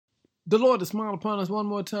The Lord has smiled upon us one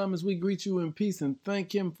more time as we greet you in peace and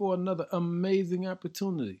thank Him for another amazing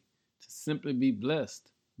opportunity to simply be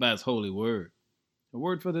blessed by His holy word. The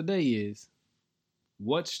word for the day is,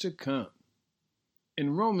 what's to come?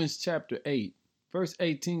 In Romans chapter 8, verse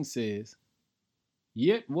 18 says,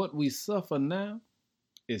 yet what we suffer now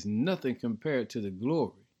is nothing compared to the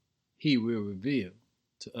glory He will reveal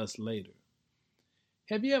to us later.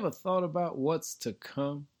 Have you ever thought about what's to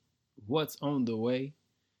come, what's on the way?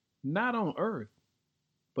 Not on earth,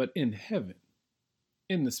 but in heaven,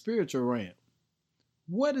 in the spiritual realm.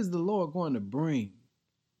 What is the Lord going to bring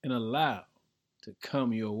and allow to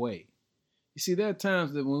come your way? You see, there are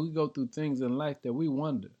times that when we go through things in life that we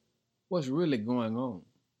wonder, what's really going on?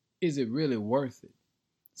 Is it really worth it?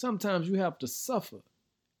 Sometimes you have to suffer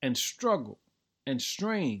and struggle and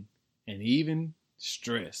strain and even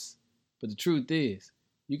stress. But the truth is,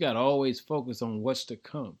 you got to always focus on what's to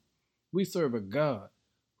come. We serve a God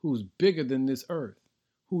who's bigger than this earth,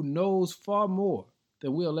 who knows far more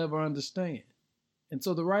than we'll ever understand. And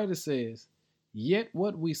so the writer says, yet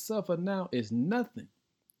what we suffer now is nothing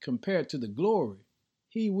compared to the glory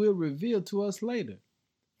He will reveal to us later.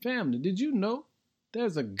 Family, did you know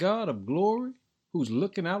there's a God of glory who's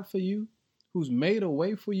looking out for you, who's made a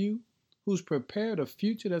way for you, who's prepared a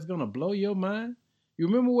future that's going to blow your mind? You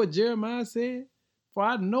remember what Jeremiah said? For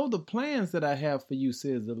I know the plans that I have for you,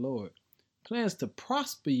 says the Lord. Plans to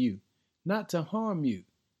prosper you, not to harm you,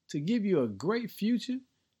 to give you a great future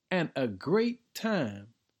and a great time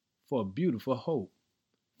for a beautiful hope.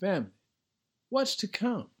 Family, what's to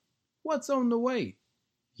come? What's on the way?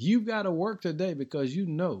 You've got to work today because you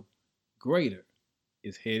know greater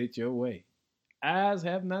is headed your way. Eyes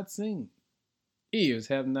have not seen, ears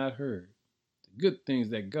have not heard the good things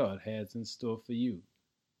that God has in store for you.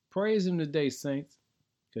 Praise Him today, saints,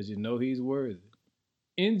 because you know He's worthy.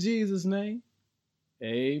 In Jesus' name,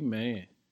 amen.